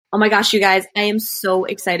Oh my gosh, you guys, I am so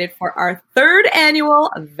excited for our 3rd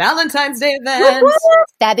annual Valentine's Day event.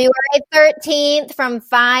 February 13th from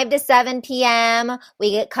 5 to 7 p.m.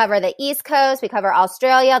 We cover the East Coast. We cover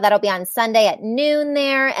Australia. That'll be on Sunday at noon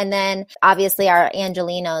there. And then obviously our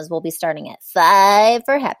Angelinos will be starting at 5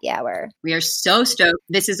 for happy hour. We are so stoked.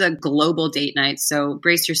 This is a global date night, so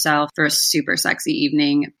brace yourself for a super sexy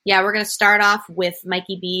evening. Yeah, we're going to start off with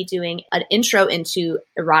Mikey B doing an intro into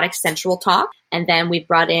erotic sensual talk. And then we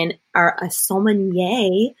brought in a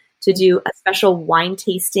sommelier to do a special wine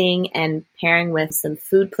tasting and pairing with some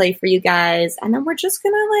food play for you guys. And then we're just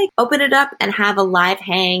going to open it up and have a live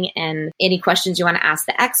hang, and any questions you want to ask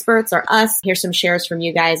the experts or us, here's some shares from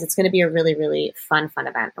you guys. It's going to be a really, really fun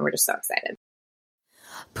event. And we're just so excited.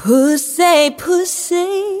 Pussy, pussy,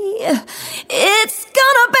 it's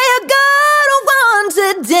gonna be a good one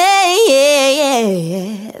today,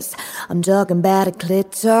 yes. I'm talking about a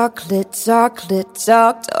clit talk,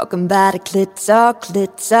 talking about a clit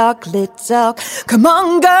talk. Come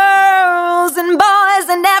on, girls and boys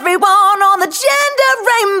and everyone on the gender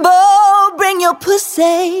rainbow, bring your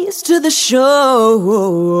pussies to the show.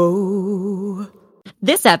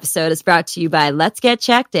 This episode is brought to you by Let's Get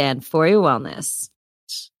Checked and For Your Wellness.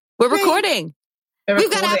 We're recording.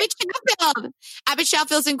 We've got Abbie Chatfield. Abbie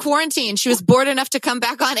Chatfield's in quarantine. She was bored enough to come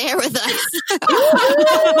back on air with us.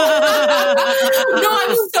 No,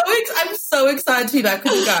 I'm so excited to be back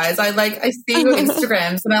with you guys. I see your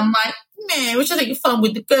Instagrams and I'm like, man, we should have fun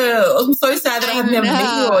with the girls. I'm so sad that I haven't met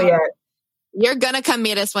you all yet. You're gonna come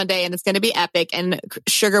meet us one day, and it's gonna be epic. And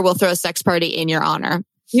Sugar will throw a sex party in your honor.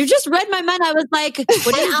 You just read my mind. I was like,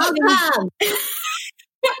 what are you doing?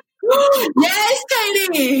 Yes,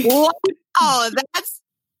 Katie. Oh,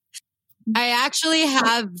 I actually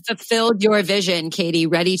have fulfilled your vision, Katie,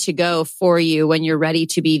 ready to go for you when you're ready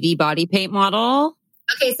to be the body paint model.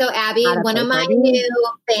 Okay, so Abbie, one of my new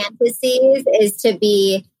fantasies is to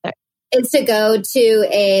go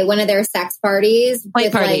to one of their sex parties.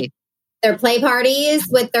 Their play parties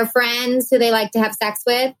with their friends who they like to have sex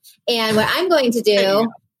with. And what I'm going to do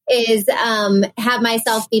is have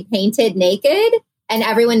myself be painted naked. And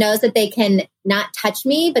everyone knows that they can not touch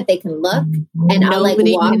me, but they can look. And I'll walk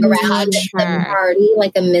around the party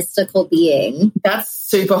like a mystical being. That's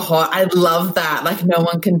super hot. I love that. No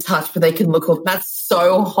one can touch, but they can look. That's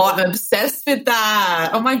so hot. I'm obsessed with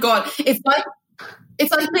that. Oh my God. It's like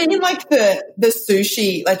being the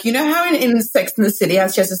sushi. You know how in Sex and the City how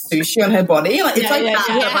she has a sushi on her body? That,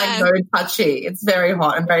 no touchy. It's very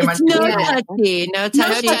hot and very much. No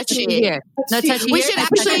touchy here. No touchy. We should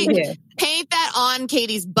actually paint that on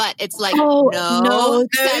Katie's butt. It's no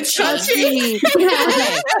touchy.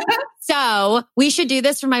 Okay. So we should do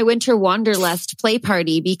this for my Winter Wanderlust play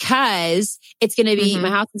party because it's going to be, my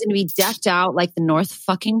house is going to be decked out like the North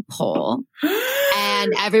fucking Pole.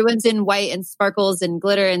 And everyone's in white and sparkles and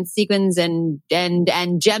glitter and sequins and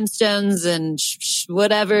gemstones and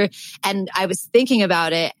whatever. And I was thinking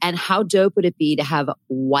about it, and how dope would it be to have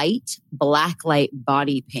white blacklight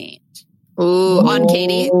body paint? Ooh, on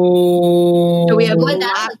Katie. So we have what would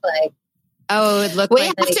that look like? Oh, it would look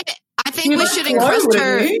like. I think we should encrust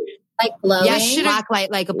her. Glowing? Yeah, blacklight,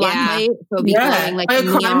 like a black light. So it'll be glowing like a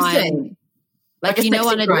neon.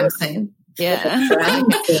 On a crime scene. Yeah.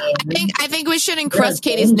 I think we should encrust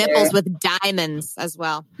Katie's nipples with diamonds as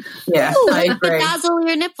well. Yeah, I agree. Dazzle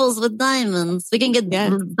your nipples with diamonds. We can get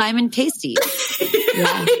diamond pasties.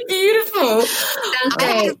 Yeah. Beautiful. Sounds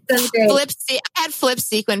great. I had flip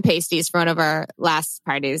sequin pasties for one of our last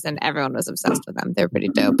parties, and everyone was obsessed with them. They're pretty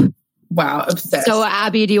dope. Wow, obsessed. So,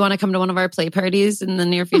 Abbie, do you want to come to one of our play parties in the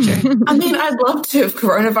near future? I mean, I'd love to if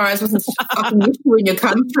coronavirus wasn't such a fucking issue in your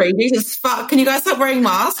country. Jesus fuck. Can you guys stop wearing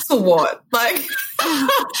masks or what? Right?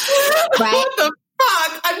 What the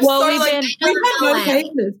fuck? We've had no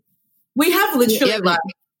cases. We have literally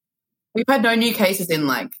we've had no new cases in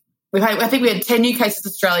I think we had 10 new cases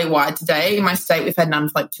Australia-wide today. In my state, we've had none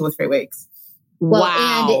for 2 or 3 weeks. Well,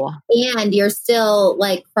 wow. and you're still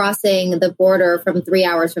crossing the border from 3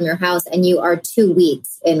 hours from your house, and you are 2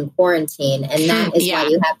 weeks in quarantine, and that is why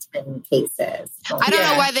you have 10 cases. I don't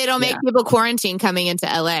know why they don't make people quarantine coming into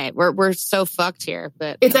LA. We're so fucked here,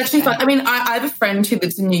 but it's actually fun. I memean, I have a friend who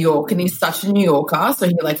lives in New York, and he's such a New Yorker, so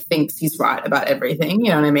he thinks he's right about everything. You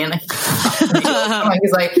know what I mean?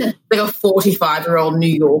 He's like a 45-year-old New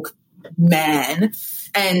York man,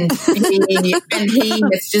 and he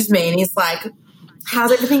messages me, and he's like,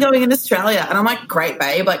 how's everything going in Australia? And I'm like, great,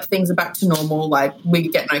 babe. Things are back to normal. We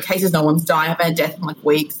get no cases. No one's dying. I haven't had a death in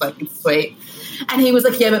weeks. It's sweet. And he was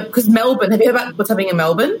like, yeah, but because Melbourne, have you heard about what's happening in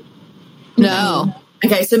Melbourne? No.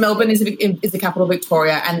 Okay, so Melbourne is the capital of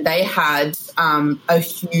Victoria, and they had a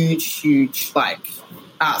huge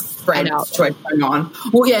spray situation going on.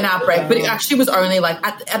 Well, yeah, an outbreak, but it actually was only like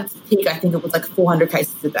at its peak, I think it was like 400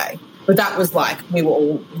 cases a day. But that was like we were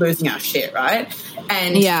all losing our shit, right?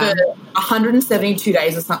 And for 172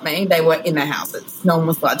 days or something, they were in their houses. No one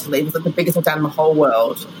was allowed to leave. It was like the biggest lockdown in the whole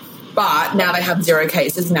world. But now they have 0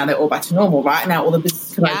 cases. Now they're all back to normal, right? Now all the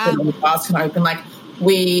businesses can open, all the bars can open. Like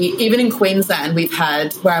even in Queensland, we've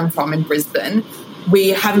had, where I'm from in Brisbane, we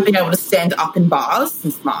haven't been able to stand up in bars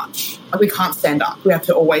since March. Like we can't stand up. We have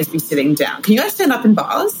to always be sitting down. Can you guys stand up in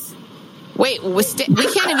bars? Wait, we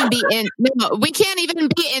can't even be in. No, we can't even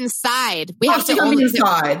be inside. We have to only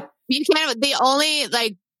inside. We can't. The only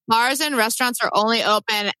like bars and restaurants are only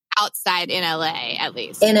open outside in LA, at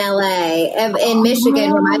least. In LA, in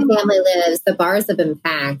Michigan, where my family lives, the bars have been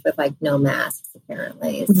packed with like no masks,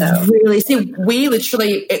 apparently. So really, see, we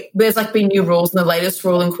literally there's like been new rules, and the latest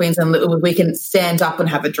rule in Queensland we can stand up and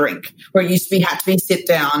have a drink, where it used to be had to be sit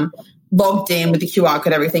down, logged in with the QR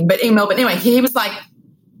code, everything. But in Melbourne, anyway, he was like,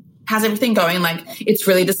 how's everything going? Like, it's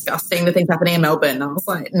really disgusting, the things happening in Melbourne. And I was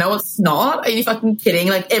like, no, it's not. Are you fucking kidding?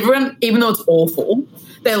 Like, everyone, even though it's awful,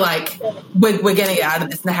 they're like, we're getting out of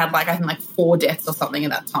this. And they had like, I think like 4 deaths or something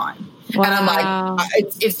in that time. Wow. And I'm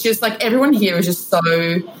like, it's just like, everyone here is just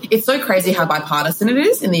it's so crazy how bipartisan it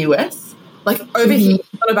is in the US. Like, over here,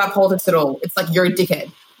 it's not about politics at all. It's like, you're a dickhead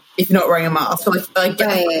if you're not wearing a mask. So like get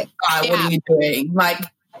the guy, what are you doing? Like,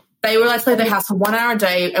 they were like, leave their house for 1 hour a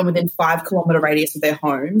day and within 5 kilometre radius of their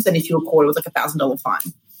homes. And if you were caught, it was like $1,000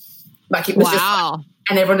 fine. Like it was just,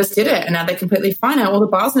 and everyone just did it. And now they're completely fine. Now all the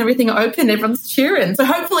bars and everything are open. Everyone's cheering. So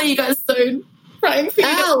hopefully you guys soon. Praying for you.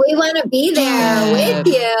 Oh, we want to be there with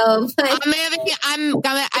you. I'm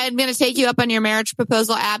going to take you up on your marriage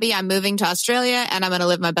proposal, Abbie. I'm moving to Australia and I'm going to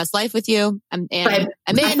live my best life with you. I'm in.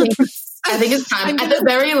 I think it's time. At the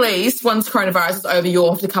very least, once coronavirus is over,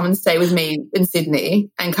 you'll have to come and stay with me in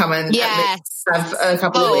Sydney and come and have a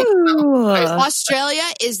couple of weeks. Australia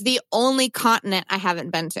is the only continent I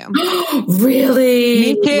haven't been to.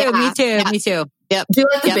 Really? Me too. Yep. Do you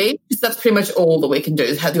like the beach? Because that's pretty much all that we can do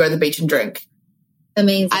is have to go to the beach and drink.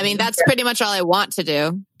 Amazing. I mean, that's pretty much all I want to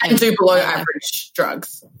do. And do below average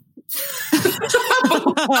drugs.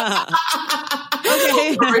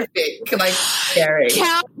 Okay. Horrific, like scary.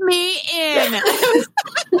 Count me in.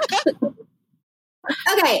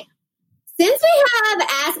 Okay. Since we have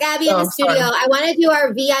Ask Abbie in the studio, I want to do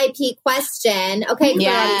our VIP question. Okay,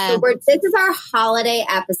 so this is our holiday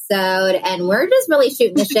episode, and we're just really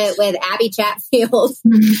shooting the shit with Abbie Chatfield.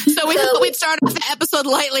 So we thought we'd start off the episode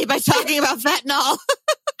lightly by talking about fentanyl.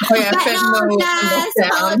 Oh yeah, fentanyl,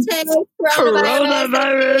 politics,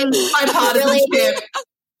 coronavirus. Bipartisanship.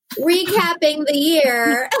 Recapping the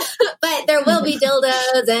year, but there will be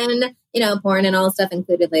dildos and porn and all stuff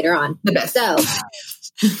included later on. The best. So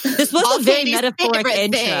this was a very metaphoric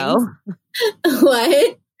intro.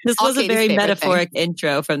 What? This was a very metaphoric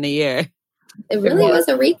intro from the year. It really was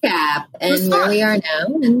a recap, and where we are now.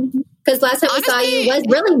 Because last time we saw you was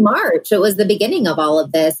really March. It was the beginning of all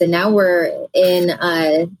of this, and now we're in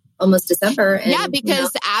almost December. And,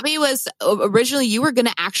 because Abbie was originally, you were going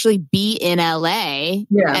to actually be in LA,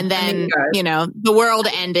 and then the world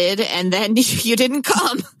ended, and then you didn't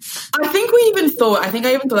come. I think I even thought at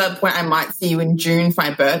that point I might see you in June for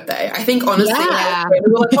my birthday. I think honestly, we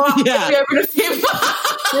were like,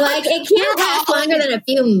 You're like, it can't last longer than a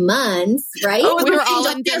few months, right? Oh, we were all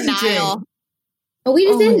in denial. Oh, we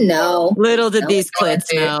just didn't know. Little did these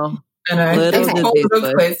clips know. I know. Little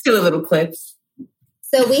clips, still little clips.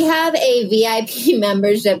 So we have a VIP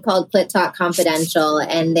membership called Clit Talk Confidential,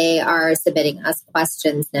 and they are submitting us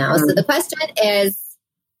questions now. So the question is,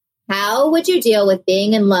 how would you deal with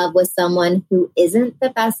being in love with someone who isn't the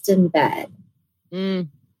best in bed? Abbie's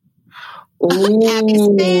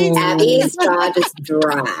jaw just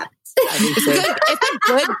dropped.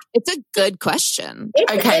 It's a good question.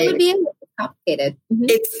 It would be complicated. Mm-hmm.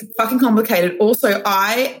 It's fucking complicated. Also,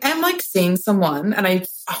 I am like seeing someone, and I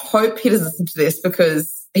hope he doesn't listen to this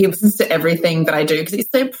because he listens to everything that I do because he's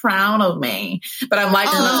so proud of me. But I'm like,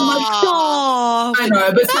 I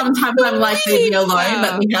know, but sometimes I'm like, leave me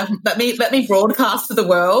alone. Let me broadcast to the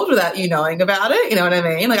world without you knowing about it. You know what I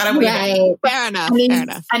mean? Like I don't. Fair enough.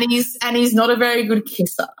 And he's not a very good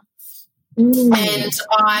kisser.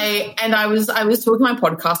 And I was talking to my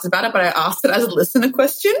podcast about it, but I asked it as a listener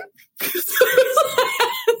question.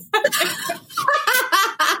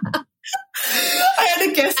 I had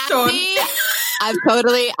a guest on.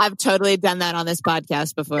 I've totally done that on this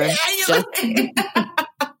podcast before.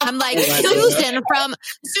 I'm like, Susan from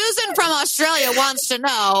Australia wants to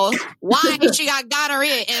know why she got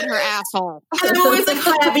gonorrhea in her asshole. And I'm always like,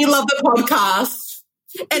 hi, Abbie, love the podcast.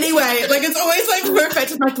 Anyway, like it's always like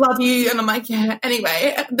perfect. I'm like, love you. And I'm like, yeah.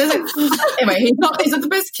 Anyway, he's not the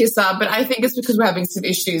best kisser, but I think it's because we're having some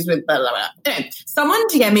issues with blah, blah, blah. Anyway, someone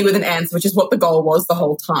DM me with an answer, which is what the goal was the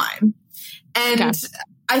whole time. And okay.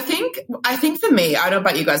 I think for me, I don't know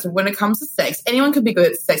about you guys, but when it comes to sex, anyone can be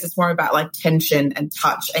good at sex. It's more about like tension and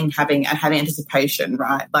touch and having anticipation,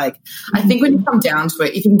 right? Like I think when you come down to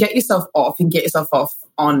it, you can get yourself off. You can get yourself off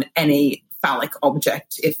on any phallic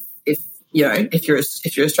object if you're a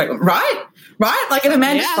straight woman, right? Like if a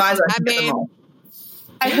man decides,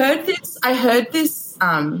 I heard this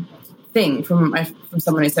thing from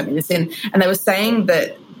someone who sent me this in, and they were saying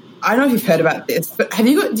that. I don't know if you've heard about this, but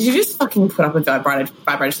did you just fucking put up a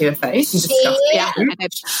vibrator to your face? I use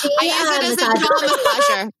it as a trauma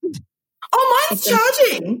pleasure. Oh, mine's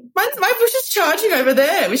charging. My bush is charging over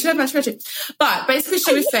there. We should have much charging. But basically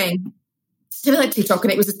she was saying, she did like TikTok,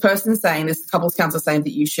 and it was this person saying, this couples counselor saying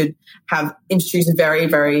that you should have introduced a very,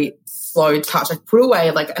 very slow touch, like put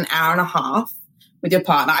away like an hour and a half with your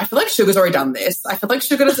partner. I feel like Sugar's already done this. I feel like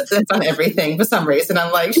Sugar has done everything for some reason.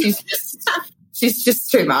 I'm like, she's just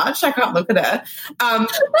too much. I can't look at her.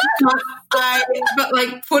 But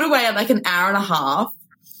like put away like an hour and a half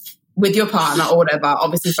with your partner or whatever,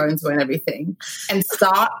 obviously phones away and everything, and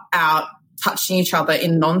start out touching each other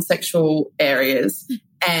in non-sexual areas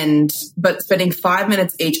but spending 5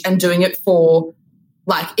 minutes each and doing it for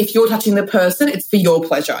like, if you're touching the person, it's for your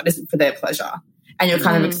pleasure. It isn't for their pleasure. And you're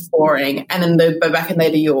kind of exploring, and then they go back and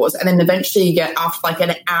they do yours. And then eventually you get after like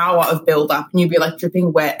an hour of build up and you'll be like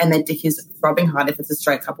dripping wet and their dick is throbbing hard if it's a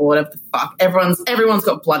straight couple, whatever the fuck. Everyone's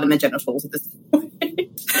got blood in their genitals at this point.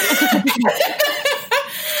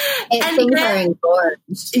 Things are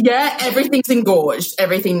engorged. Yeah, everything's engorged.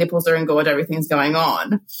 Nipples are engorged, everything's going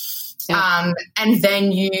on. Yeah. And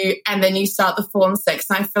then you start the full-on sex,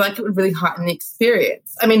 and I feel like it would really heighten the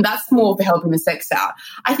experience. I mean, that's more for helping the sex out.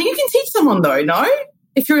 I think you can teach someone though, no?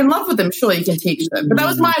 If you're in love with them, surely you can teach them. But that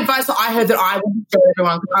was my advice. So I heard that I would show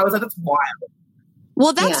everyone, because I was like, that's wild.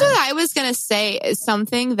 Well, that's what I was going to say, is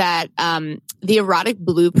something that the erotic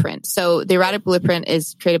blueprint. So the erotic blueprint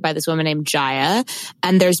is created by this woman named Jaya,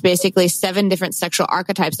 and there's basically 7 different sexual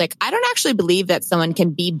archetypes. Like, I don't actually believe that someone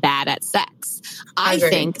can be bad at sex. I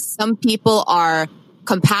think some people are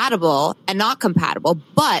compatible and not compatible,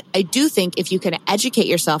 but I do think if you can educate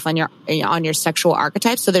yourself on your sexual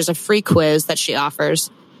archetypes. So there's a free quiz that she offers.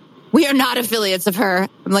 We are not affiliates of her.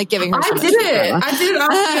 I'm like giving her. I did it. I did it.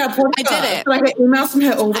 I did it. Like I get emails from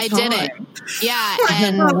her all the time. I did it. Yeah,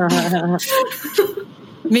 and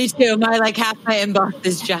me too. My like half my inbox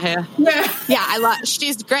is Jaya. Yeah.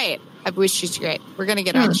 She's great. I wish she's great. We're gonna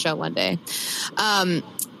get her on the show one day.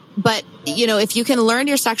 But if you can learn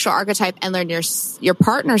your sexual archetype and learn your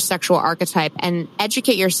partner's sexual archetype and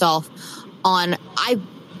educate yourself on, I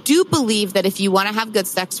do believe that if you want to have good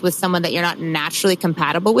sex with someone that you're not naturally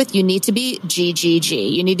compatible with, you need to be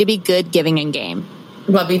GGG. You need to be good, giving, and game.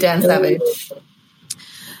 Love you, Dan Savage.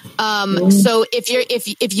 So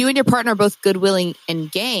if you and your partner are both good, willing,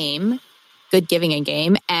 and game, good, giving, and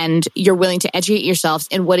game, and you're willing to educate yourselves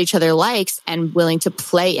in what each other likes and willing to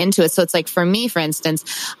play into it. So it's like, for me, for instance,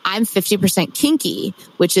 I'm 50% kinky,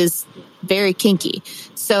 which is very kinky.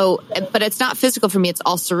 So, but it's not physical for me. It's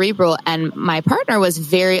all cerebral. And my partner was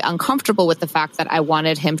very uncomfortable with the fact that I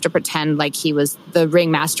wanted him to pretend like he was the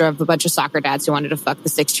ringmaster of a bunch of soccer dads who wanted to fuck the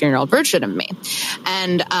 16-year-old version of me.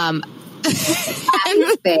 And,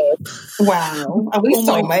 wow. Are we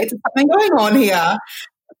soulmates? There's something going on here.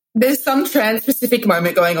 There's some trans-Pacific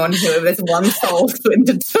moment going on here. There's one soul split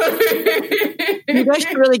into 2. You guys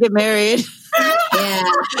should really get married. Yeah.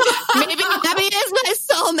 Maybe Abbie is my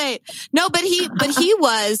soulmate. No, but he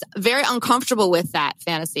was very uncomfortable with that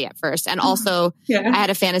fantasy at first. And also I had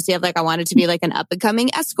a fantasy of like, I wanted to be like an up and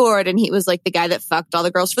coming escort. And he was like the guy that fucked all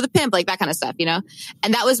the girls for the pimp, like that kind of stuff,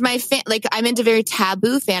 And that was my like, I'm into very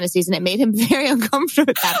taboo fantasies, and it made him very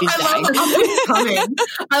uncomfortable. I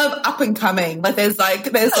love up and coming. Like there's like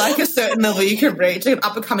a certain level you can reach, like an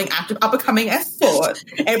up and coming active, up and coming escort.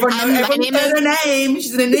 Everyone knows her name.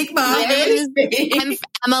 She's an enigma. I'm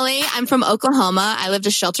Emily. I'm from Oklahoma. I lived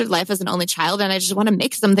a sheltered life as an only child, and I just want to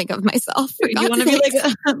make some think of myself. You want to be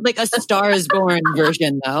like a Star is Born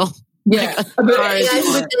version, though. Yeah,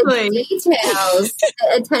 the details, the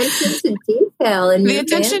attention to detail, and the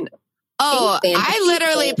attention. I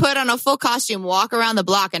literally put on a full costume, walk around the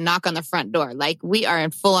block, and knock on the front door. Like, we are in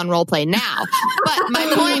full-on role play now. But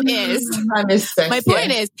my point is,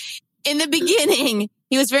 in the beginning,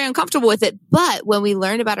 he was very uncomfortable with it. But when we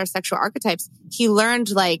learned about our sexual archetypes, he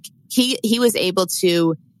learned like he was able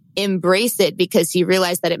to embrace it because he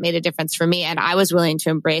realized that it made a difference for me. And I was willing to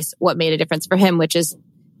embrace what made a difference for him, which is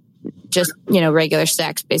just, regular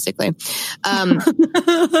sex, basically.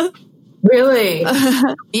 Really?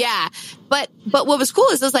 Yeah. But what was cool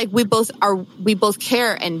is like we both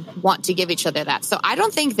care and want to give each other that. So I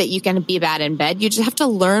don't think that you can be bad in bed. You just have to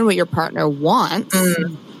learn what your partner wants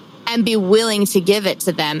and be willing to give it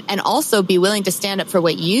to them, and also be willing to stand up for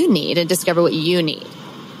what you need and discover what you need.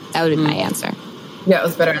 That would be my answer. Yeah, it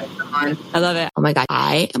was better than mine. I love it. Oh my God.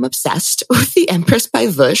 I am obsessed with the Empress by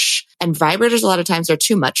Vush, and vibrators a lot of times are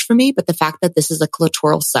too much for me. But the fact that this is a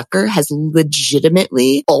clitoral sucker has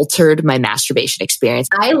legitimately altered my masturbation experience.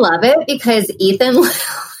 I love it because Ethan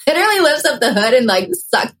literally lifts up the hood and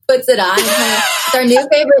puts it on. It's our new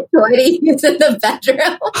favorite toy to use in the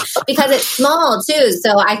bedroom because it's small too.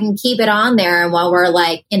 So I can keep it on there while we're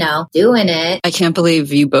doing it. I can't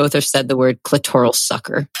believe you both have said the word clitoral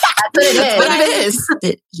sucker. That's what it is. That's what it is.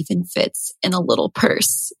 It even fits in a little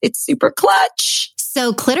purse. It's super clutch.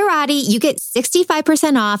 So Clitorati, you get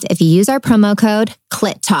 65% off if you use our promo code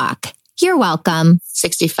CLITTALK. You're welcome.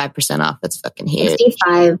 65% off. That's fucking huge.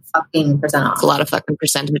 65% off. It's a lot of fucking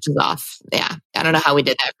percentages off. Yeah. I don't know how we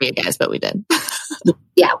did that for you guys, but we did.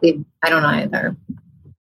 Yeah, I don't know either.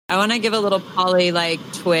 I want to give a little poly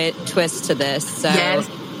twist to this. So, yes.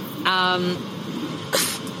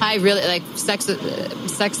 I really like sex with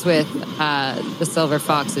the Silver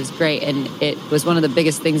Fox is great, and it was one of the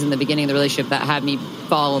biggest things in the beginning of the relationship that had me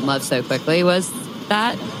fall in love so quickly was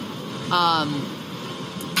that.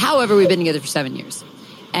 However, we've been together for 7 years,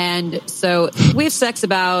 and so we have sex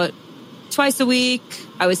about twice a week.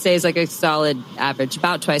 I would say is like a solid average,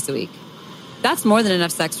 about twice a week. That's more than enough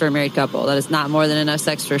sex for a married couple. That is not more than enough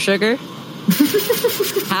sex for sugar.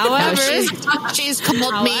 However, she's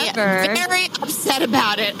called me very upset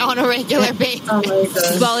about it on a regular basis. Oh my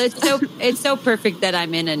God. Well, it's so perfect that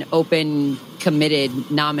I'm in an open, committed,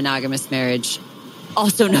 non-monogamous marriage,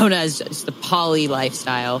 also known as just the poly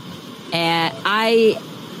lifestyle. And I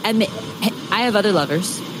have other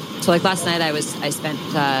lovers. So like last night, I spent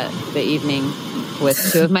the evening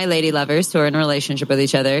with two of my lady lovers who are in a relationship with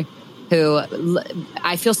each other. Who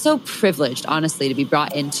I feel so privileged, honestly, to be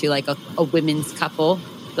brought into like a women's couple,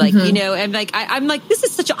 and like I'm like this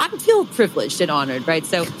is I feel privileged and honored, right?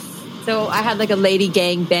 So I had like a lady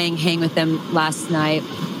gang bang hang with them last night.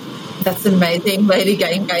 That's amazing, lady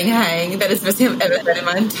gang bang hang. That is the best thing I've ever heard in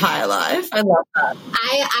my entire life. I love that.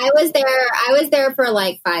 I was there for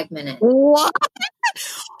like 5 minutes. What?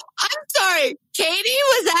 I'm sorry, Katie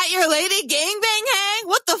was at your lady gang bang hang.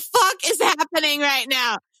 What the fuck is happening right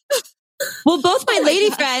now? Well, both my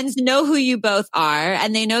lady friends know who you both are,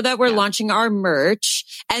 and they know that we're launching our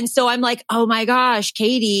merch. And so I'm like, oh my gosh,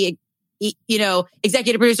 Katie,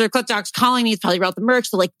 executive producer of ClickTalk's calling me. It's probably about the merch.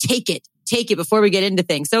 So like, take it before we get into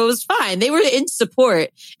things. So it was fine. They were in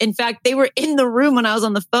support. In fact, they were in the room when I was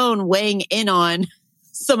on the phone weighing in on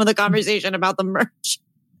some of the conversation about the merch.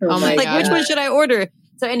 Oh my God. Which one should I order?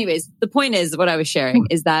 So anyways, the point is what I was sharing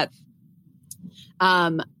is that,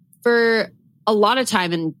 for a lot of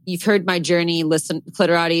time, and you've heard my journey, listen,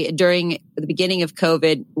 Clitorati, during the beginning of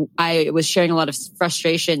COVID, I was sharing a lot of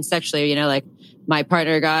frustration sexually, like my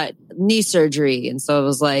partner got knee surgery. And so it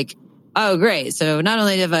was like, oh, great. So not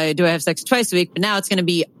only do I have sex twice a week, but now it's going to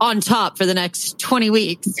be on top for the next 20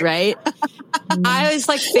 weeks, right? I was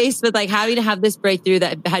like faced with like having to have this breakthrough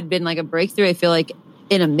that had been like a breakthrough, I feel like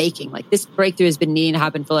in a making. Like this breakthrough has been needing to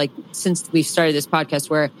happen for like, since we've started this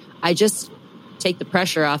podcast, where I just take the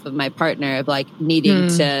pressure off of my partner of like needing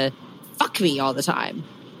to fuck me all the time,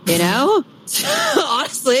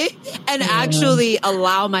 honestly, and actually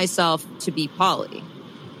allow myself to be poly,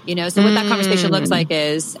 so what that conversation looks like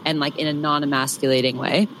is, and like in a non-emasculating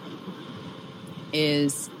way,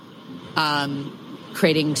 is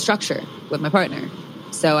creating structure with my partner.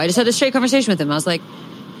 So I just had a straight conversation with him. I was like,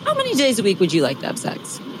 how many days a week would you like to have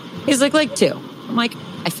sex? He's like 2. I'm like,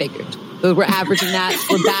 I figured. We're averaging that.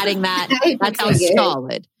 We're batting that. That sounds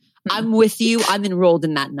solid. I'm with you. I'm enrolled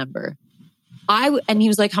in that number. And he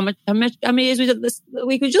was like, how many days this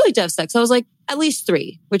week would you like to have sex? I was like, at least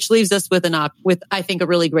 3, which leaves us with I think a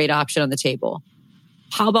really great option on the table.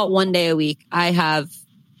 How about 1 day a week? I have,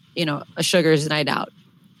 a sugars night out.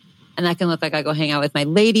 And that can look like I go hang out with my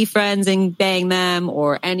lady friends and bang them,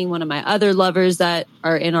 or any one of my other lovers that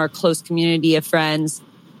are in our close community of friends.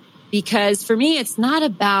 Because for me, it's not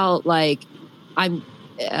about like the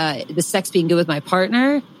sex being good with my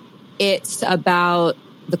partner. It's about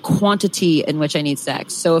the quantity in which I need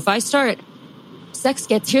sex. So if I start,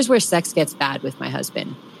 here's where sex gets bad with my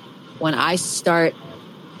husband. When I start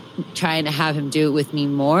trying to have him do it with me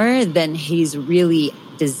more than he's really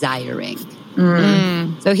desiring.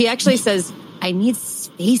 So he actually says, I need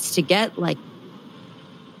space to get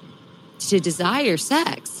to desire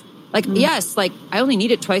sex. Like, yes, like I only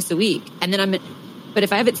need it twice a week. And then but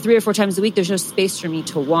if I have it 3 or 4 times a week, there's no space for me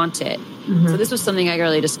to want it. So this was something I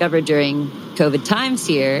really discovered during COVID times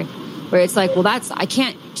here, where it's like, well, I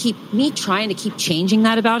can't me trying to keep changing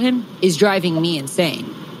that about him is driving me insane.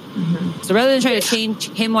 So rather than trying to change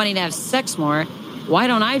him wanting to have sex more, why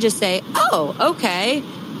don't I just say, oh, okay.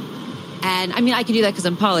 And I mean, I can do that because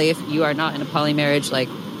I'm poly. If you are not in a poly marriage, like,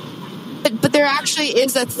 But there actually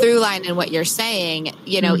is a through line in what you're saying.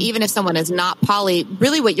 You know, even if someone is not poly,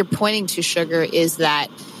 really what you're pointing to, Sugar, is that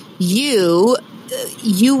you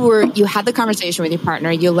had the conversation with your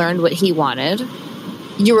partner, you learned what he wanted,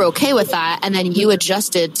 you were okay with that, and then you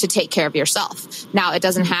adjusted to take care of yourself. Now, it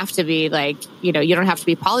doesn't have to be like, you know, you don't have to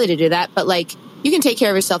be poly to do that, but like, you can take care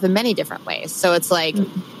of yourself in many different ways. So it's like,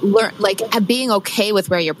 being okay with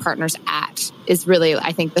where your partner's at is really,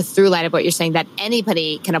 I think, the through line of what you're saying that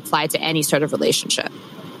anybody can apply to any sort of relationship.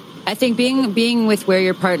 I think being with where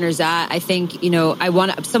your partner's at, I think, you know,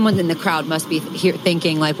 someone in the crowd must be here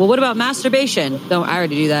thinking like, well, what about masturbation? No, I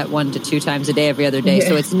already do that 1 to 2 times a day, every other day. Yeah.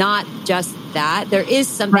 So it's not just that. There is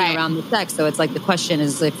something around the sex. So it's like, the question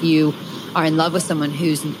is if you are in love with someone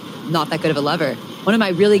who's not that good of a lover. One of my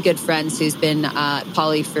really good friends who's been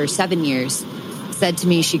poly for 7 years said to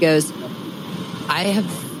me, she goes,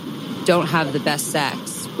 don't have the best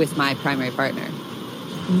sex with my primary partner.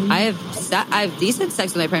 I have decent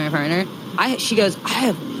sex with my primary partner. She goes, I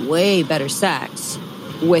have way better sex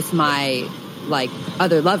with my like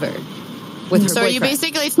other lover. With her so boyfriend. Are you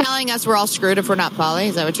basically telling us we're all screwed if we're not poly?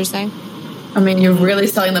 Is that what you're saying? I mean, you're really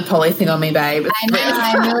selling the poly thing on me, babe. I'm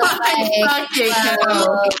like,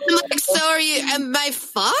 so are you? Am I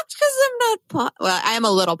fucked because I'm not poly? Well, I am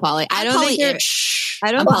a little poly. I don't think you're.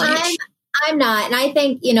 I'm not. And I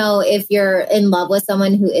think, you know, if you're in love with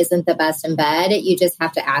someone who isn't the best in bed, you just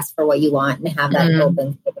have to ask for what you want and have that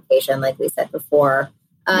open communication, like we said before.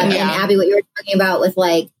 And Abbie, what you were talking about with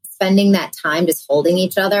like spending that time just holding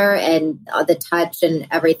each other and the touch and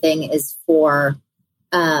everything is for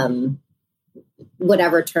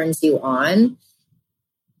whatever turns you on.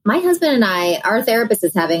 My husband and our therapist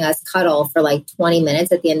is having us cuddle for like 20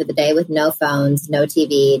 minutes at the end of the day with no phones, no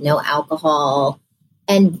TV, no alcohol.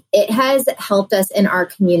 And it has helped us in our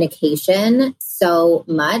communication so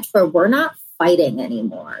much where we're not fighting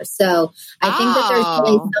anymore. So I think that there's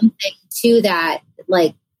really something to that,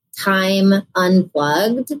 like time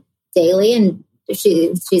unplugged daily. And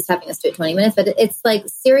she's having us do it 20 minutes, but it's like,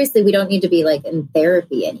 seriously, we don't need to be like in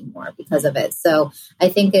therapy anymore because of it. So I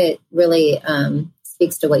think it really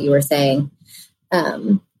speaks to what you were saying.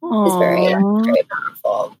 It's very, very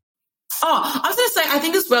powerful. Oh, I was going to say, I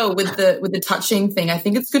think as well with the touching thing, I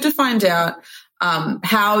think it's good to find out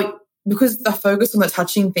how, because the focus on the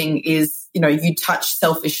touching thing is, you know, you touch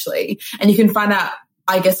selfishly, and you can find out,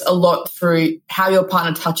 I guess, a lot through how your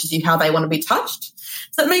partner touches you, how they want to be touched.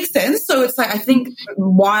 Does that make sense? So it's like, I think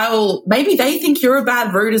while maybe they think you're a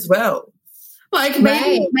bad rude as well. Like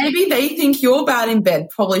maybe they think you're bad in bed.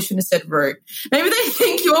 Probably shouldn't have said rude. Maybe they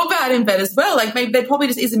think you're bad in bed as well. Like maybe there probably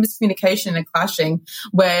just is a miscommunication and a clashing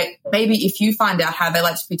where maybe if you find out how they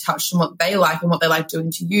like to be touched and what they like and what they like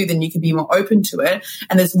doing to you, then you can be more open to it.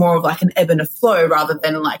 And there's more of like an ebb and a flow rather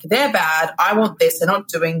than like they're bad, I want this, they're not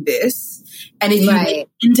doing this. And if you look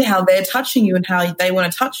into how they're touching you and how they want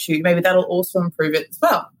to touch you, maybe that'll also improve it as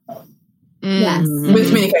well. Yes. With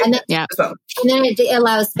communication as well. And then it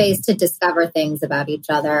allows space to discover things about each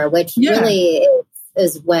other, which really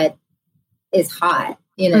is what is hot,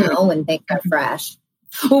 you know, when things are fresh.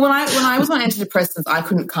 Well, when I was on antidepressants, I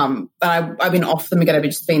couldn't come. I've been off them again. I've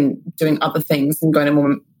just been doing other things and going to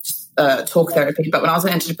more talk therapy. But when I was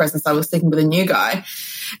on antidepressants, I was sleeping with a new guy.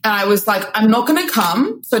 And I was like, I'm not going to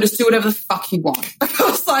come, so just do whatever the fuck you want. I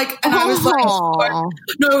was like, and I was like,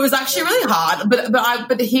 no, it was actually really hard.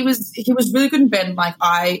 But he was really good in bed. And like,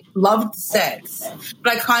 I loved the sex,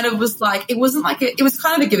 but I kind of was like, it wasn't like it was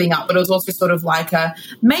kind of a giving up, but it was also sort of like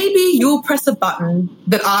maybe you'll press a button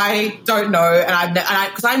that I don't know, and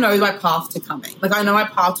because I know my path to coming. Like I know my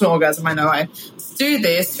path to orgasm. I know I do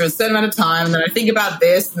this for a certain amount of time, and then I think about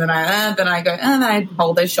this, and then I go, and I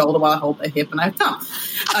hold their shoulder while I hold their hip, and I come.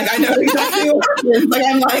 Like I know exactly what happens. Like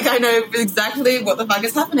I'm like I know exactly what the fuck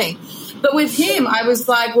is happening. But with him, I was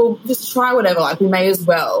like, well, just try whatever. Like we may as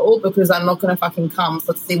well, because I'm not going to fucking come.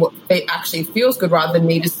 So let's see what actually feels good, rather than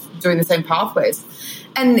me just doing the same pathways.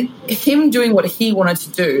 And him doing what he wanted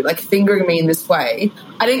to do, like fingering me in this way,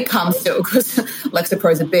 I didn't come still because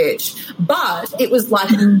Lexapro's a bitch. But it was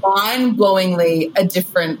like mind-blowingly a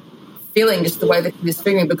different feeling just the way that he was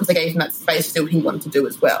feeling because they gave him that space to do what he wanted to do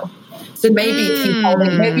as well. So maybe if he's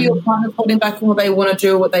holding, maybe your partner's holding back on what they want to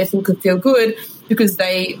do, what they think could feel good, because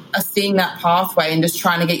they are seeing that pathway and just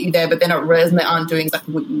trying to get you there, but they're not realizing they aren't doing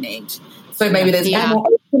exactly what you need. So maybe there's more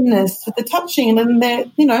openness with the touching, and then they're,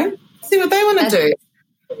 see what they want to do.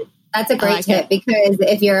 That's a great tip, because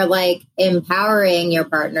if you're like empowering your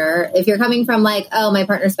partner, if you're coming from like, oh, my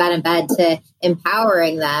partner's bad in bed, to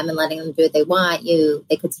empowering them and letting them do what they want,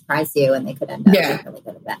 they could surprise you and they could end up being really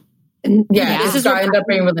good at that. This is end up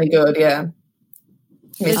being really good. Yeah.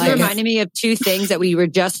 This is reminding me of two things that we were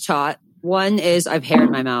just taught. One is I have hair in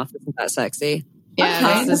my mouth. Isn't that sexy?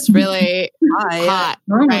 Yeah, this is really hot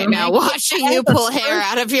right now. Watching you pull hair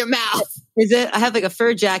out of your mouth. Is it? I have like a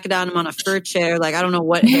fur jacket on. I'm on a fur chair. Like, I don't know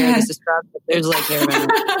what hair this is from, but there's like hair in my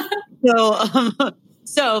mouth.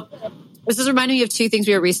 So this is reminding me of two things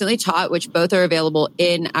we were recently taught, which both are available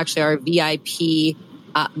in actually our VIP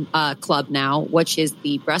club now, which is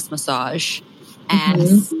the breast massage and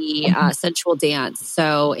the sensual dance.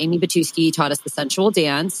 So Amy Batuski taught us the sensual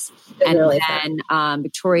dance, and then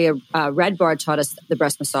Victoria Redbar taught us the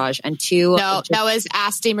breast massage. And that was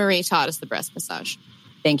Asti Marie taught us the breast massage.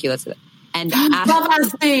 Thank you. Let's do it. And love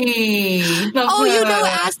Asti. You know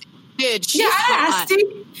Asti. Dude, she's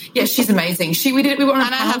Asti. Yeah, she's amazing. We were on a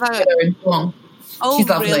panel together in Geelong. Oh, she's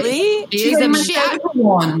lovely. Really?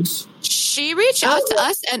 She reached out to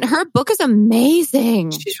us, and her book is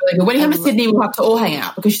amazing. She's really good. When you come to Sydney, we'll have to all hang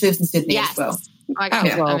out, because she lives in Sydney as well.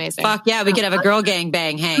 Amazing. Fuck yeah, we could have a girl gang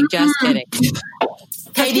bang hang. Just kidding.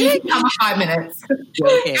 Katie, you can come 5 minutes.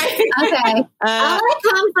 Okay. I want to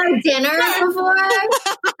come for dinner before.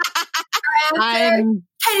 I'm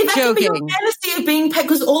Katie, that joking. can be your fantasy of being paid,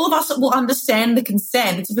 because all of us will understand the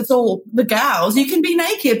consent. If it's all the gals, you can be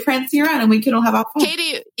naked, prancing around, and we can all have our fun.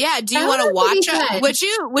 Katie, do you want to watch it? Would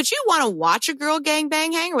you want to watch a girl gang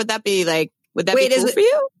bang hang? Or would that be like? Would that be cool for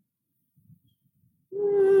you?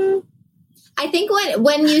 I think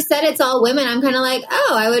when you said it's all women, I'm kind of like,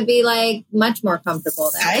 oh, I would be like much more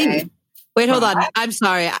comfortable that way. Wait, hold on. I'm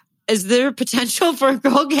sorry. Is there potential for a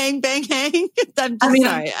girl gang bang hang? I'm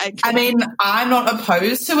sorry. I'm not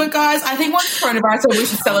opposed to it, guys. I think once coronavirus, we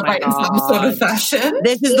should celebrate in some sort of fashion.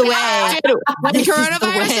 This is the way. Dude, when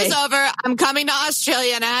coronavirus is over, I'm coming to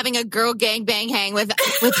Australia and I'm having a girl gang bang hang with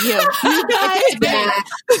you. You guys,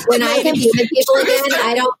 when I compete with people again,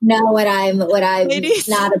 I don't know what I'm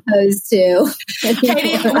not opposed to. Katie,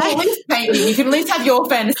 you can at least have your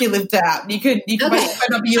fantasy lived out. You can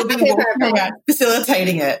not be you'll be walking around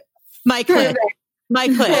facilitating it. My clip.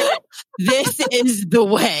 This is the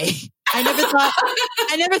way. I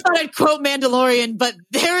never thought I'd quote Mandalorian, but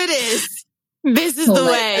there it is. This is the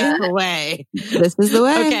way. This is the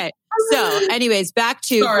way. Okay. So anyways, back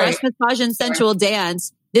to breast massage and sensual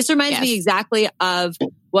dance. This reminds me exactly of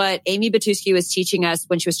what Amy Batuski was teaching us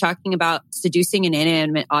when she was talking about seducing an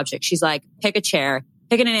inanimate object. She's like, pick a chair,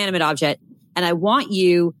 pick an inanimate object, and I want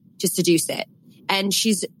you to seduce it. And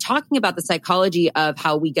she's talking about the psychology of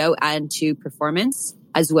how we go into performance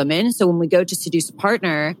as women. So when we go to seduce a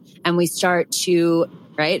partner and we start to,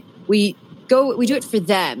 we do it for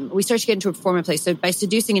them. We start to get into a performance place. So by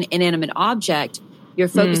seducing an inanimate object, you're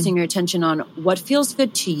focusing your attention on what feels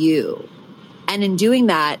good to you. And in doing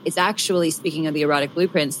that, it's actually, speaking of the erotic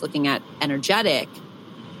blueprints, looking at energetic,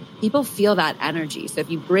 people feel that energy. So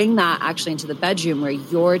if you bring that actually into the bedroom where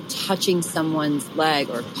you're touching someone's leg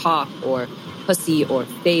or cock or pussy or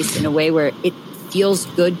face in a way where it feels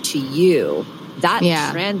good to you, that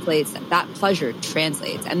translates, that pleasure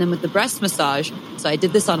translates. And then with the breast massage, so I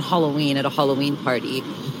did this on Halloween at a Halloween party.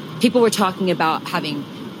 People were talking about having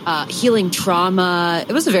healing trauma.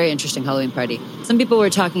 It was a very interesting Halloween party. Some people were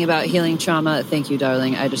talking about healing trauma. Thank you,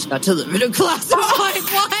 darling. I just got delivered a glass of white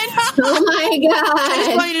wine. Oh my God. I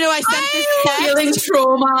just want you to know I sent this text. Healing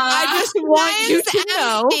trauma. I just want you to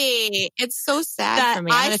know. It's so sad that for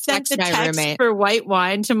me. I sent the text for white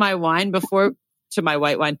wine to my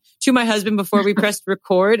husband before we pressed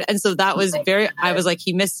record. And so that was I was like,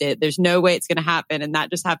 he missed it. There's no way it's going to happen. And that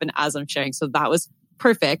just happened as I'm sharing. So that was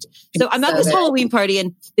perfect. So I'm at this Halloween party,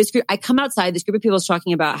 and I come outside, this group of people is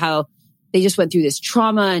talking about how they just went through this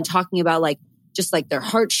trauma and talking about just their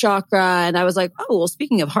heart chakra. And I was like, oh, well,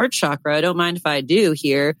 speaking of heart chakra, I don't mind if I do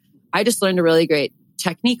here. I just learned a really great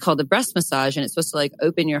technique called the breast massage, and it's supposed to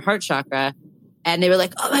open your heart chakra. And they were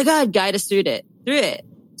like, oh my God, guide us through it.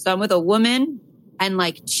 So I'm with a woman and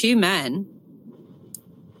 2 men,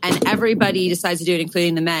 and everybody decides to do it,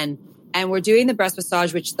 including the men. And we're doing the breast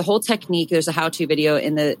massage, which the whole technique, there's a how-to video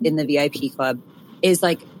in the VIP club, is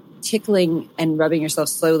tickling and rubbing yourself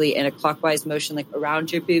slowly in a clockwise motion,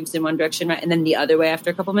 around your boobs in one direction, right? And then the other way after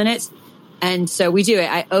a couple minutes. And so we do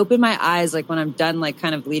it. I open my eyes, like when I'm done, like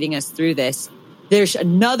kind of leading us through this, there's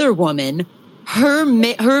another woman,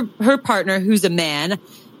 her partner, who's a man.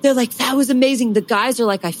 They're like, that was amazing. The guys are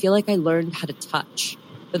like, I feel like I learned how to touch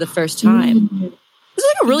for the first time. It's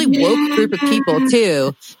like a really woke group of people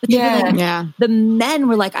too. But the men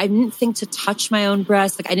were like, I didn't think to touch my own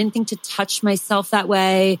breast. Like I didn't think to touch myself that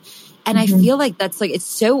way. And I feel like that's like, it's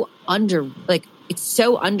so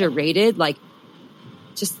underrated. Like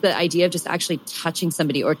just the idea of just actually touching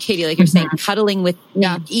somebody, or Katie, like you're saying, cuddling with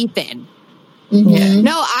Ethan.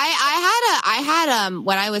 No, I had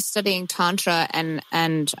when I was studying Tantra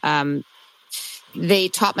and they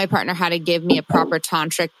taught my partner how to give me a proper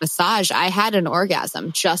tantric massage. I had an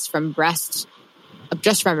orgasm just from a breast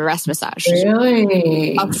massage.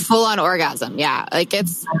 Really? A full on orgasm. Yeah. Like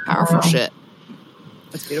it's powerful shit.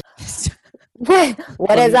 That's beautiful.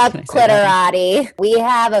 What is up, Clitorati? We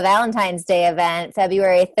have a Valentine's Day event,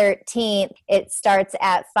 February 13th. It starts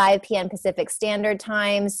at 5 p.m. Pacific Standard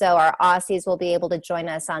Time, so our Aussies will be able to join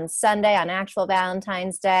us on Sunday on actual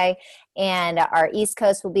Valentine's Day, and our East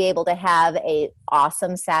Coast will be able to have a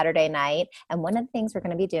awesome Saturday night. And one of the things we're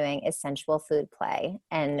going to be doing is sensual food play,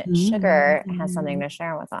 and Sugar has something to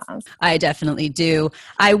share with us. I definitely do.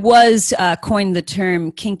 I was coined the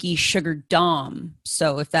term kinky sugar dom,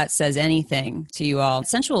 so if that says anything to you all,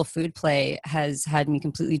 sensual food play has had me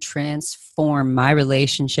completely transform my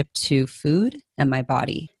relationship to food and my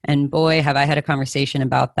body. And boy, have I had a conversation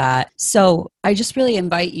about that. So I just really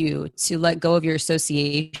invite you to let go of your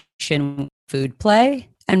association with food play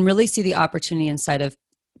and really see the opportunity inside of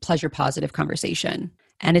pleasure positive conversation.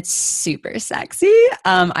 And it's super sexy.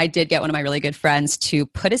 I did get one of my really good friends to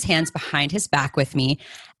put his hands behind his back with me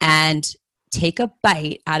and take a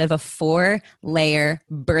bite out of a 4-layer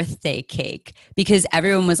birthday cake, because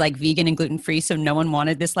everyone was like vegan and gluten-free. So no one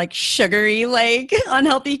wanted this like sugary, like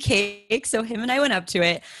unhealthy cake. So him and I went up to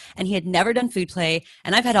it, and he had never done food play.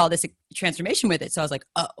 And I've had all this transformation with it. So I was like,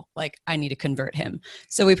 oh, like I need to convert him.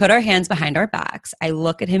 So we put our hands behind our backs. I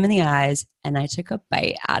look at him in the eyes, and I took a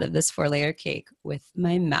bite out of this 4-layer cake with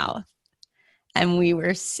my mouth. And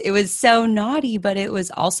it was so naughty, but it was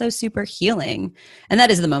also super healing. And that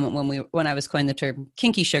is the moment when I was coined the term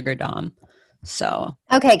kinky sugar dom. So.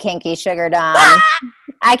 Okay, kinky sugar dom.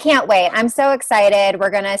 I can't wait. I'm so excited.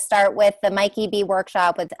 We're going to start with the Mikey B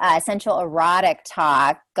workshop with sensual erotic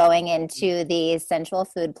talk, going into the sensual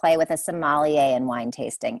food play with a sommelier and wine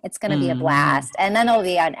tasting. It's going to be a blast. And then there'll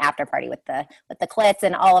be an after party with the clits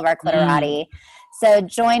and all of our clitorati. So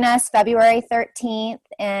join us February 13th,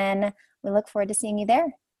 and we look forward to seeing you there.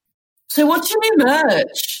 So what's your new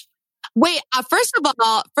merch? Wait, first of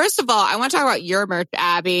all, I want to talk about your merch,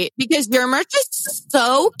 Abbie, because your merch is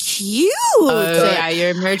so cute. Oh, yeah,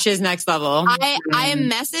 your merch is next level. I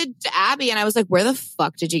messaged Abbie and I was like, where the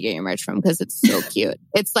fuck did you get your merch from? Because it's so cute.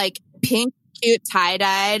 It's like pink, cute,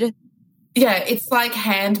 tie-dyed. Yeah, it's like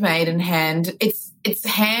handmade and it's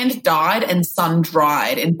hand dyed and sun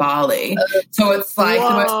dried in Bali. So it's like the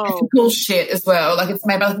most ethical shit as well. Like it's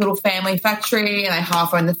made by like a little family factory, and I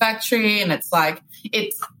half own the factory, and it's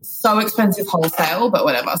so expensive wholesale, but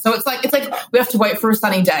whatever. So it's like we have to wait for a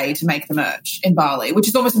sunny day to make the merch in Bali, which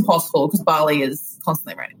is almost impossible because Bali is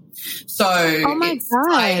constantly raining. So oh my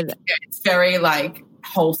God. It's very like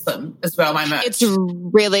wholesome as well, my merch. It's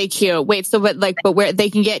really cute. Wait, so but where they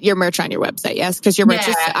can get your merch on your website, yes? Because your merch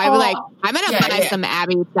is I'm gonna buy some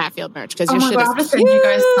Abbie Chatfield merch because your shit is cute. Send you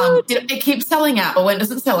guys some. It keeps selling out, but when it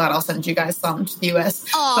doesn't sell out, I'll send you guys some to the US.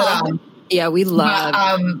 But yeah, we love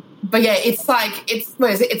but yeah, it's like it's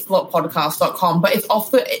lotpodcast.com, but it's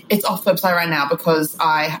off the website right now because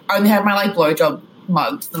I only have my like blowjob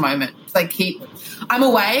mugs at the moment. So I'm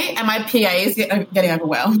away and my PA is getting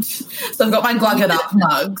overwhelmed. So I've got my glug it up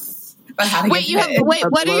mugs. What are your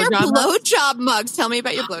blowjob mugs? Tell me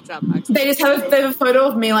about your blowjob mugs. They just have a photo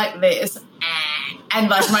of me like this and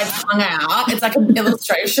like my tongue out. It's like an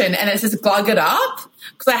illustration and it says glug it up.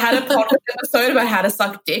 Because I had a podcast episode about how to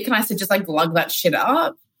suck dick and I said just like glug that shit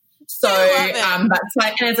up. So that's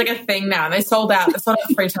like, and it's like a thing now. And they sold out 3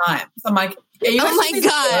 times. I'm like, are you oh my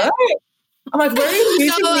God. I'm like, where are you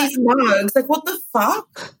using these mugs? Like, what the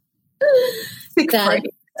fuck?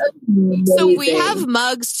 So we have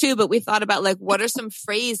mugs too, but we thought about like, what are some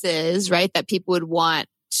phrases, right, that people would want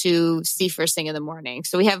to see first thing in the morning?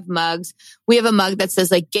 So we have mugs. We have a mug that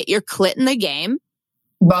says like, get your clit in the game.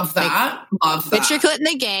 Love that. Get your clit in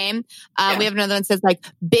the game. We have another one that says like,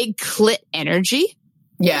 big clit energy.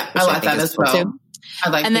 Yeah, I like that as well. Too.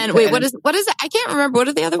 I like. And then wait, what is it? I can't remember. What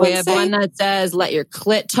are the other ones? We have one that says "Let your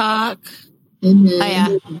clit talk." Mm-hmm. Oh yeah,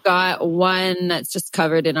 we've got one that's just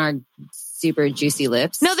covered in our super juicy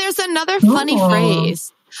lips. No, there's another funny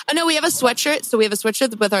phrase. Oh no, we have a sweatshirt. So we have a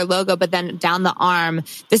sweatshirt with our logo, but then down the arm,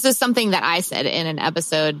 this is something that I said in an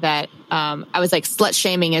episode that I was like, slut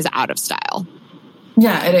shaming is out of style.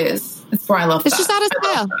 Yeah, it is. It's where I love it's that. Just out of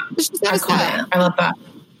style. It's just out of style. I love that.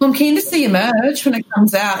 Well, I'm keen to see your merch when it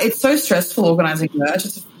comes out. It's so stressful organizing merch.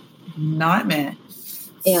 It's a nightmare.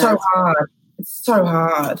 So hard. It's so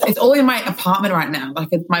hard. It's all in my apartment right now. Like,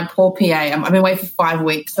 it's my poor PA. I've been away for 5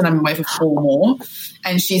 weeks and I'm away for 4 more.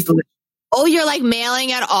 And she's... Oh, you're like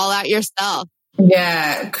mailing it all out yourself.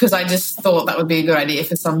 Yeah, because I just thought that would be a good idea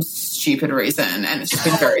for some stupid reason. And it's just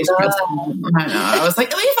been very stressful. I don't know. I was like,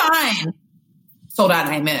 it'll be fine. Sold out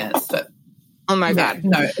in 8 minutes, but... Oh my God.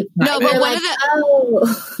 No, but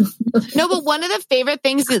one of the favorite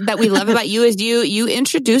things that we love about you is you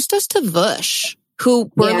introduced us to Vush,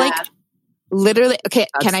 who were like... Literally, okay,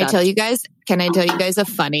 can I tell you guys a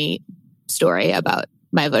funny story about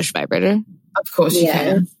my Vush vibrator? Of course you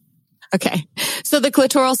can. Okay. So the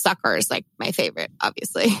clitoral sucker is like my favorite,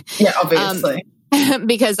 obviously. Yeah, obviously.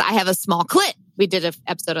 Because I have a small clit. We did an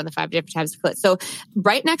episode on the 5 different types of clit. So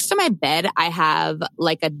right next to my bed, I have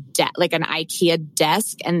like an IKEA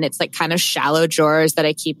desk, and it's like kind of shallow drawers that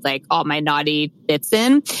I keep like all my naughty bits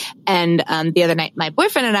in. And the other night, my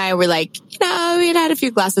boyfriend and I were like, we'd had a few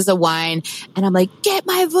glasses of wine, and I'm like, get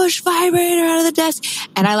my Vush vibrator out of the desk.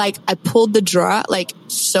 And I pulled the drawer like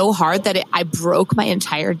so hard that I broke my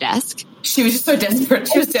entire desk. She was just so desperate.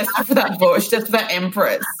 She was desperate for that Vush, desperate for that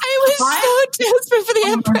Empress. I was so desperate for the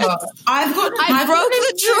Empress. I broke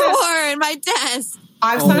the drawer in my desk.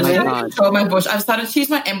 I've started to control my Vush. I've started to use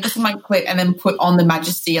my Empress and my clit and then put on the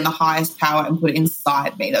Majesty and the highest power and put it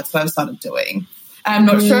inside me. That's what I've started doing. And I'm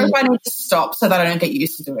not sure if I need to stop so that I don't get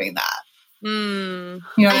used to doing that. You know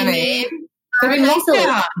what I mean? For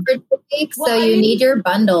 2 weeks, so you need your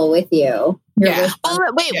bundle with you.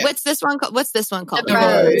 What's this one called? The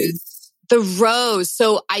Rose. The Rose.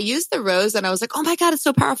 So I used the Rose and I was like, oh my God, it's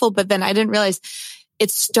so powerful. But then I didn't realize it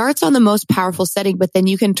starts on the most powerful setting, but then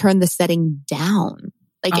you can turn the setting down.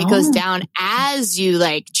 Like it goes down as you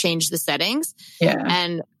like change the settings. Yeah.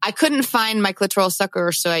 And I couldn't find my clitoral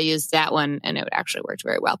sucker, so I used that one and it actually worked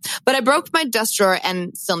very well. But I broke my dust drawer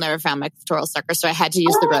and still never found my clitoral sucker, so I had to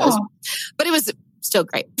use the Rose. But it was still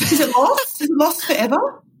great. Is it lost? Is it lost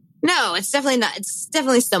forever? No, it's definitely not. It's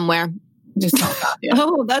definitely somewhere. Just not that. Yeah.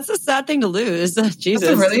 Oh, that's a sad thing to lose. Jesus.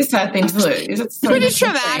 That's a really sad thing to lose. It's so pretty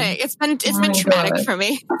traumatic. It's been traumatic for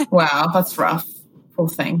me. Wow, that's rough. Poor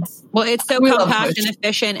things. Well, it's so compact and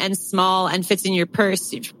efficient and small and fits in your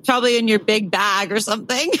purse, probably in your big bag or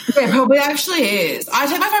something. Yeah, probably actually is. I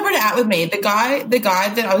take my vibrator out with me. The guy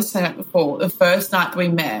that I was saying about before, the first night that we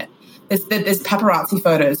met, there's paparazzi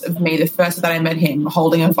photos of me the first that I met him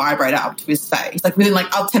holding a vibrator up to his face, like within like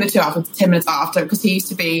 10 minutes after, because he used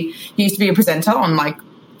to be a presenter on like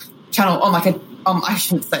channel on like a I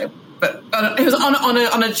shouldn't say, but it was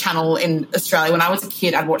on a channel in Australia. When I was a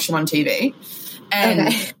kid, I'd watch him on TV,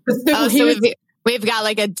 and we've got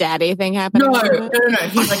like a daddy thing happening. No.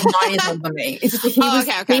 He's like 9 years older than me. It's just,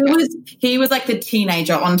 he was like the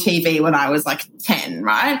teenager on TV when I was like 10,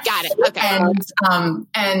 right? Got it. Okay.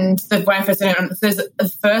 And when I first met him,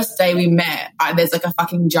 the first day we met, there's like a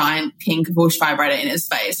fucking giant pink Vush vibrator in his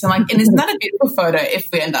face. I'm like, and isn't that a beautiful photo if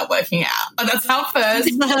we end up working out? Like, that's how first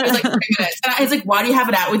it was like 3 minutes. And he's like, why do you have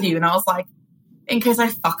it out with you? And I was like, in case I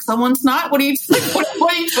fuck someone tonight. What are you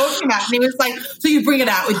talking about? And he was like, so you bring it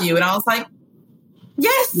out with you? And I was like,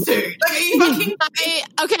 yes, dude. Like, are you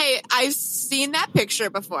fucking... I've seen that picture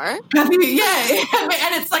before. Yeah.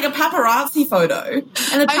 And it's like a paparazzi photo.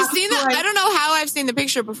 And I've seen that. I don't know how I've seen the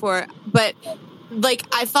picture before, but like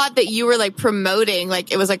I thought that you were like promoting,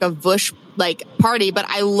 like it was like a Vush like party, but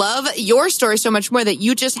I love your story so much more that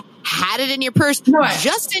you just had it in your purse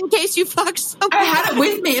just in case you fucked someone. I had it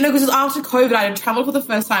with me, and it was after COVID. I had traveled for the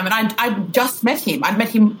first time, and I just met him. I'd met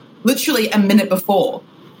him literally a minute before.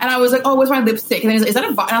 And I was like, oh, where's my lipstick? And then he was like, is that a...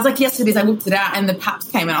 And I was like, yes, it is. I whipped it out and the paps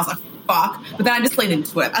came and I was like, fuck. But then I just leaned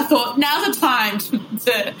into it. I thought, now's the time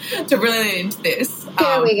to really lean into this.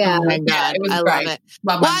 There we go. Oh my God. It was I great. love it.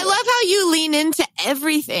 I love how you lean into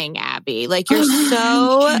everything, Abbie. Like you're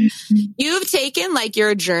so... You've taken like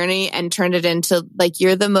your journey and turned it into like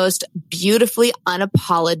you're the most beautifully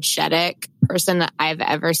unapologetic person that I've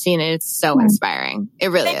ever seen, and it's so inspiring. It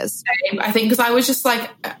really is. I think because I was just like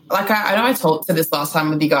I know I said this last time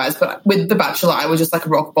with you guys, but with The Bachelor, I was just like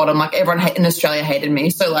rock bottom. Like everyone in Australia hated me,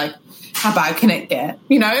 so like how bad can it get?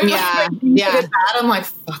 You know? Yeah, Bad, I'm like,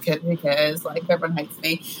 fuck it, who cares? Like everyone hates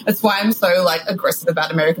me. That's why I'm so like aggressive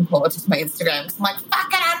about American politics on my Instagram. I'm like,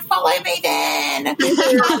 fuck it, unfollow me then.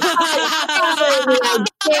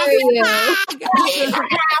 dare you?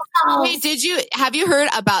 Wait, have you heard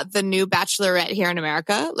about the new Bachelorette here in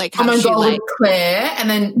America? Like how she like Claire and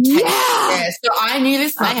then yeah. So I knew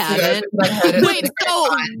this. I haven't. Wait,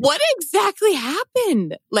 so what exactly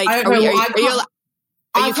happened? Like,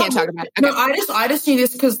 you can't talk about it. Okay. No, I just knew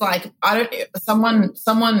this because like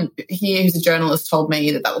someone here who's a journalist told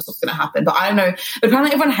me that was what's going to happen, but I don't know. But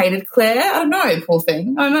apparently everyone hated Claire. I don't know, poor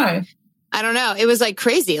thing. I don't know. It was like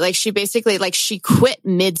crazy. Like she basically she quit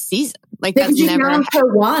mid-season. Like that's never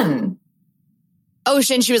her one. Oh,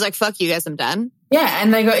 and she was like, "Fuck you guys, I'm done." Yeah,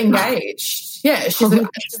 and they got engaged. Yeah, she's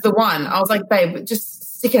the one. I was like, babe,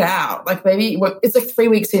 just stick it out. Like, baby, it's like 3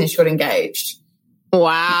 weeks in, she got engaged.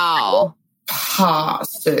 Wow.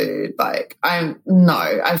 Pass, dude. Like, I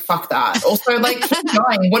fuck that. Also, like, keep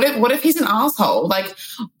going. What if he's an asshole? Like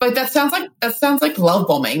that sounds like love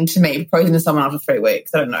bombing to me, proposing to someone after 3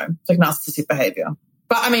 weeks. I don't know. It's like narcissistic behavior.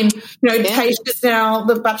 But I mean, Tayshia's now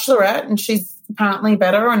the Bachelorette, and she's apparently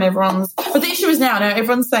better, and but the issue is now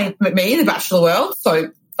everyone's saying me, the Bachelor world,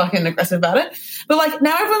 so fucking aggressive about it. But like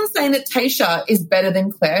now everyone's saying that Tayshia is better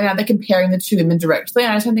than Claire. Now they're comparing the two women directly,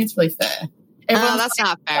 and I don't think it's really fair. That's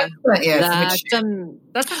not fair. Yeah, that's some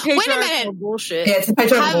patriarchal bullshit. Yeah, it's a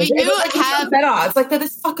patriarchal bullshit. It's better. It's like they're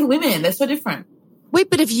just fucking women. They're so different. Wait,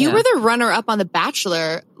 but if you were the runner-up on The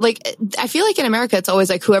Bachelor, like, I feel like in America, it's always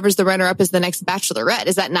like whoever's the runner-up is the next Bachelorette.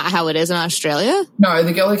 Is that not how it is in Australia? No,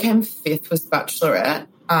 the girl who came 5th was Bachelorette.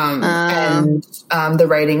 And the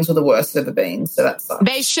ratings were the worst they've ever been. So that's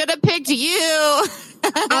they should have picked you.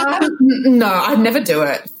 No, I'd never do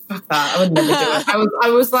it. Fuck that. I would never do it. I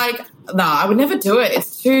was like, no, I would never do it.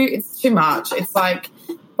 It's too much. It's like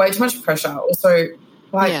way too much pressure. Also,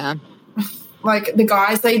 like, like the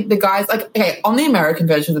guys, like, okay, on the American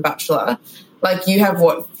version of The Bachelor, like you have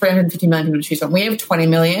 350 million people to choose from. We have 20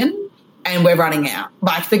 million and we're running out.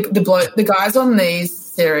 Like the guys on these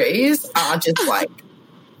series are just like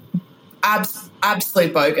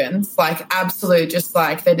absolute bogans, like absolute, just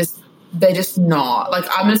like they're just not. Like,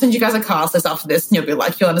 I'm going to send you guys a cast list after this and you'll be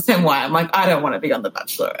like, you'll understand why. I'm like, I don't want to be on The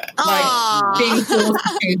Bachelorette. Like, being forced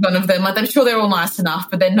to choose one of them. Like, I'm sure they're all nice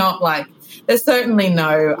enough, but they're not like, there's certainly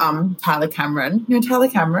no Tyler Cameron. You know Tyler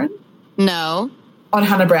Cameron? No. On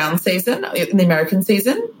Hannah Brown's season, in the American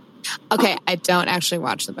season. Okay, I don't actually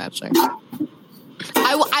watch The Bachelor.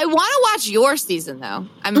 I want to watch your season, though.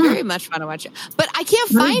 I'm very much want to watch it. But I can't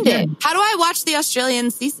find it. How do I watch the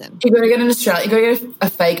Australian season? You got to get in Australia. You got to get a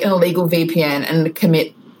fake and illegal VPN and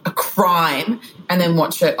commit a crime and then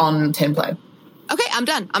watch it on Template. Okay, I'm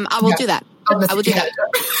done. I will do that. I will do that.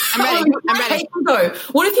 I'm ready.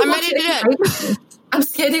 What if you I'm ready to do it? I'm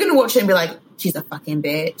scared you're going to watch it and be like, she's a fucking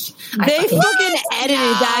bitch. They fucking edited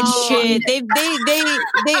that shit.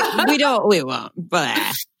 We won't. But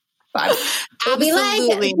it'll be like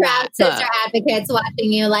proud sister advocates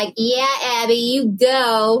watching you like, yeah, Abbie, you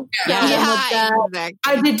go. Yeah, exactly.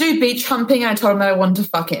 I did do beach humping and I told him that I wanted to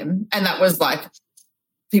fuck him. And that was like,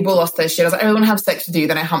 people lost their shit. I was like, I want to have sex with you.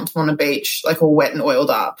 Then I humped him on a beach, like all wet and oiled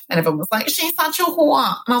up. And everyone was like, she's such a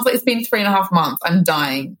whore. And I was like, it's been 3.5 months. I'm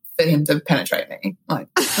dying for him to penetrate me. Like,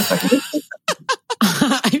 that's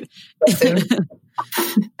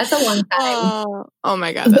a long time. Oh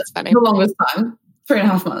my God, that's funny. The longest time.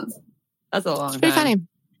 3.5 months. That's a long time.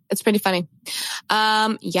 It's pretty funny.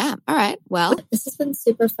 Yeah. All right. Well, this has been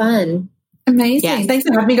super fun. Amazing. Yes. Thanks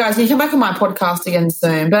for having me, guys. You come back on my podcast again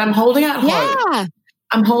soon, but I'm holding out hope. Yeah.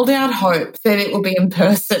 I'm holding out hope that it will be in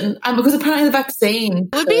person because apparently the vaccine.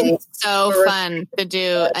 It would be so fun to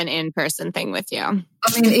do an in-person thing with you.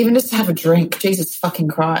 I mean, even just to have a drink. Jesus fucking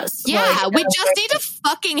Christ. Yeah, like, we just need to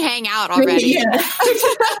fucking hang out already. Yeah.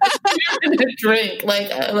 A drink.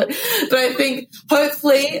 But I think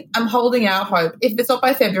hopefully I'm holding out hope. If it's not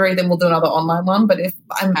by February, then we'll do another online one. But if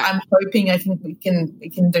I'm hoping I think we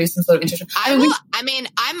can do some sort of interesting.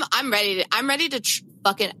 I'm ready to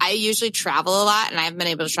I usually travel a lot and I haven't been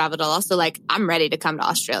able to travel at all. So like, I'm ready to come to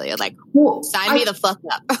Australia. Like, sign me the fuck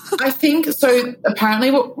up. I think so. Apparently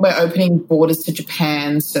we're opening borders to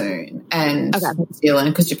Japan soon and New Zealand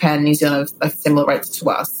because Japan and New Zealand have similar rates to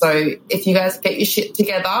us. So if you guys get your shit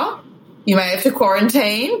together, you may have to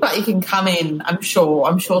quarantine, but you can come in. I'm sure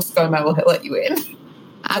ScoMo will let you in.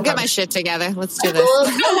 I'll get my shit together. Let's do this.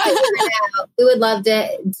 We would love to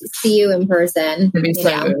see you in person. It'd be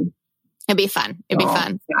so good. It'd be fun. Thanks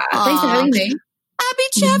for having me. Abbie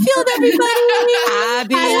Chatfield, everybody.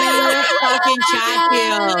 Abbie fucking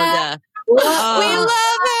Chatfield. We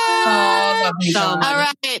love it. All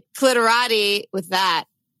right, Clitorati. With that,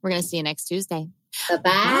 we're going to see you next Tuesday.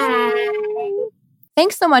 Bye-bye.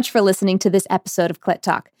 Thanks so much for listening to this episode of Clit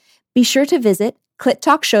Talk. Be sure to visit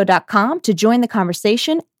clittalkshow.com to join the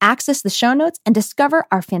conversation, access the show notes, and discover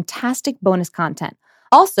our fantastic bonus content.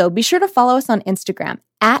 Also, be sure to follow us on Instagram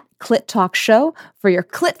 @ClitTalkShow for your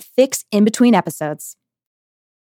clit fix in between episodes.